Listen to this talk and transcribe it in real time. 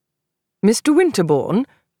Mr. Winterborne,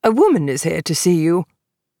 a woman is here to see you."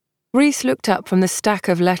 Rhys looked up from the stack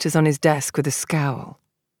of letters on his desk with a scowl.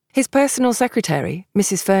 His personal secretary,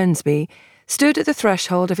 Mrs. Fernsby, stood at the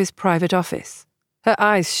threshold of his private office, her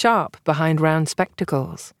eyes sharp behind round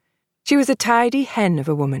spectacles. She was a tidy hen of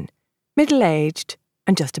a woman, middle-aged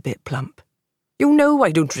and just a bit plump. "You know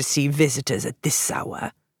I don't receive visitors at this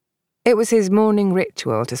hour." It was his morning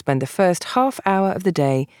ritual to spend the first half hour of the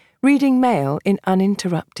day reading mail in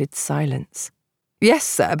uninterrupted silence. "Yes,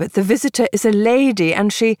 sir, but the visitor is a lady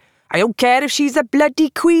and she—" "I don't care if she's a bloody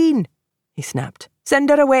queen," he snapped. "Send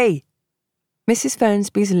her away." Mrs.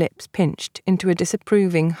 Fernsby's lips pinched into a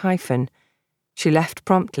disapproving hyphen. She left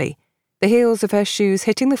promptly, the heels of her shoes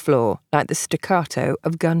hitting the floor like the staccato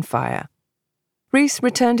of gunfire. Rhys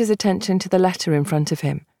returned his attention to the letter in front of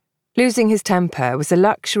him. Losing his temper was a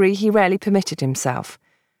luxury he rarely permitted himself,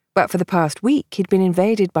 but for the past week he'd been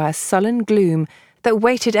invaded by a sullen gloom that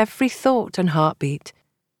weighted every thought and heartbeat,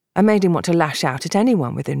 and made him want to lash out at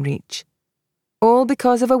anyone within reach. All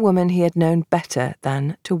because of a woman he had known better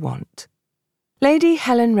than to want. Lady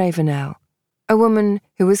Helen Ravenel, a woman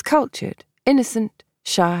who was cultured, innocent,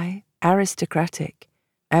 shy, aristocratic,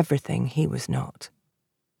 everything he was not.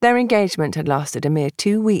 Their engagement had lasted a mere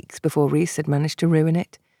 2 weeks before Rhys had managed to ruin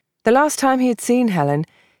it. The last time he had seen Helen,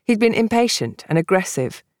 he'd been impatient and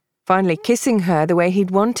aggressive, finally kissing her the way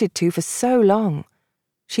he'd wanted to for so long.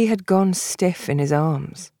 She had gone stiff in his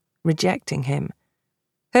arms, rejecting him.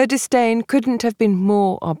 Her disdain couldn't have been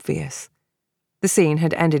more obvious. The scene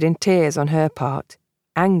had ended in tears on her part,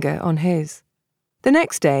 anger on his. The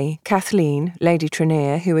next day, Kathleen, Lady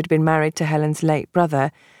Trenier, who had been married to Helen's late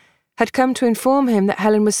brother, had come to inform him that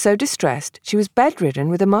Helen was so distressed she was bedridden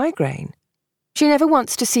with a migraine. "She never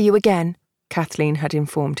wants to see you again," Kathleen had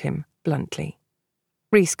informed him, bluntly.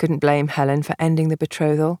 Rhys couldn't blame Helen for ending the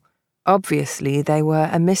betrothal. Obviously, they were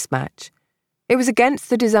a mismatch. It was against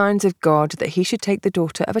the designs of God that he should take the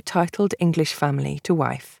daughter of a titled English family to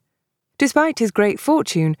wife. Despite his great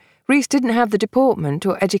fortune, Rhys didn't have the deportment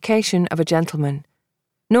or education of a gentleman,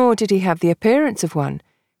 nor did he have the appearance of one,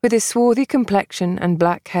 with his swarthy complexion and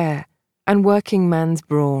black hair, and working man's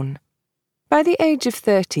brawn. By the age of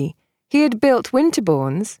 30, he had built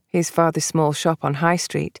Winterborne's, his father's small shop on High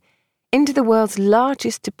Street, into the world's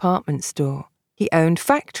largest department store. He owned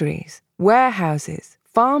factories, warehouses,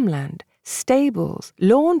 farmland, stables,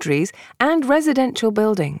 laundries, and residential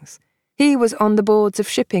buildings. He was on the boards of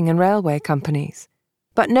shipping and railway companies.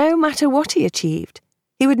 But no matter what he achieved,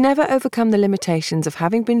 he would never overcome the limitations of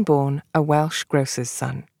having been born a Welsh grocer's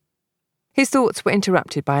son. His thoughts were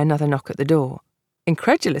interrupted by another knock at the door.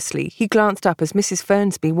 Incredulously, he glanced up as Mrs.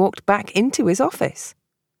 Fernsby walked back into his office.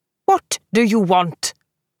 "What do you want?"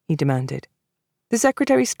 he demanded. The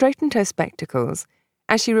secretary straightened her spectacles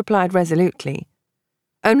as she replied resolutely,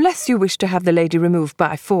 "Unless you wish to have the lady removed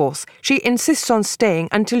by force, she insists on staying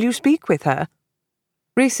until you speak with her."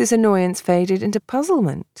 Rhys's annoyance faded into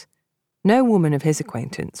puzzlement. No woman of his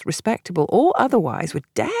acquaintance, respectable or otherwise, would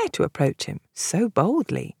dare to approach him so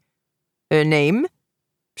boldly. "Her name?"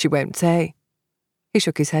 "She won't say." He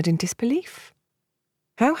shook his head in disbelief.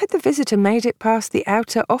 How had the visitor made it past the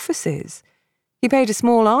outer offices? He paid a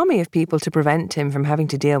small army of people to prevent him from having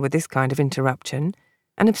to deal with this kind of interruption.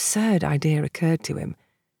 An absurd idea occurred to him,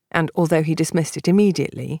 and although he dismissed it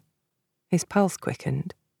immediately, his pulse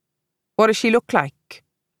quickened. "What does she look like?"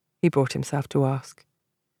 he brought himself to ask.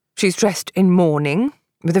 "She's dressed in mourning,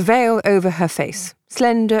 with a veil over her face,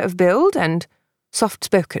 slender of build and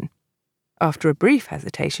soft-spoken." After a brief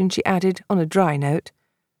hesitation, she added, on a dry note,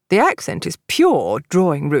 "The accent is pure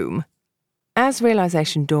drawing-room." As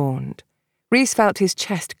realization dawned, Rhys felt his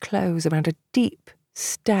chest close around a deep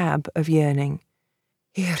stab of yearning.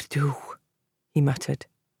 "Here do," he muttered.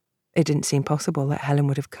 It didn't seem possible that Helen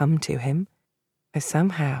would have come to him, but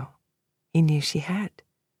somehow he knew she had.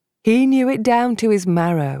 He knew it down to his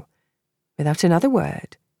marrow. Without another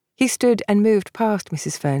word, he stood and moved past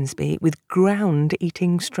Mrs. Fernsby with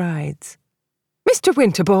ground-eating strides. "Mr.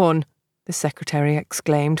 Winterborne!" the secretary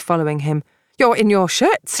exclaimed, following him. "You're in your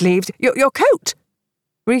shirt-sleeves! Your coat!"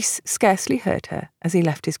 Rhys scarcely heard her as he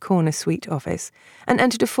left his corner suite office and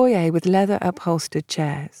entered a foyer with leather-upholstered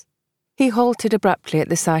chairs. He halted abruptly at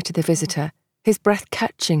the sight of the visitor, his breath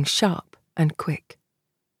catching sharp and quick.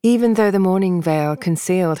 Even though the mourning veil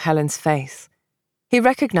concealed Helen's face, he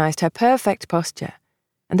recognized her perfect posture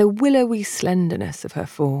and the willowy slenderness of her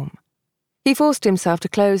form. He forced himself to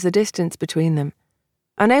close the distance between them.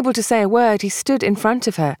 Unable to say a word, he stood in front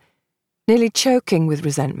of her, nearly choking with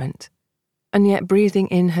resentment, and yet breathing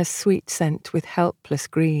in her sweet scent with helpless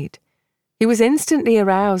greed. He was instantly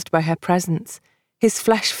aroused by her presence, his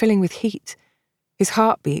flesh filling with heat, his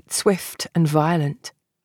heartbeat swift and violent.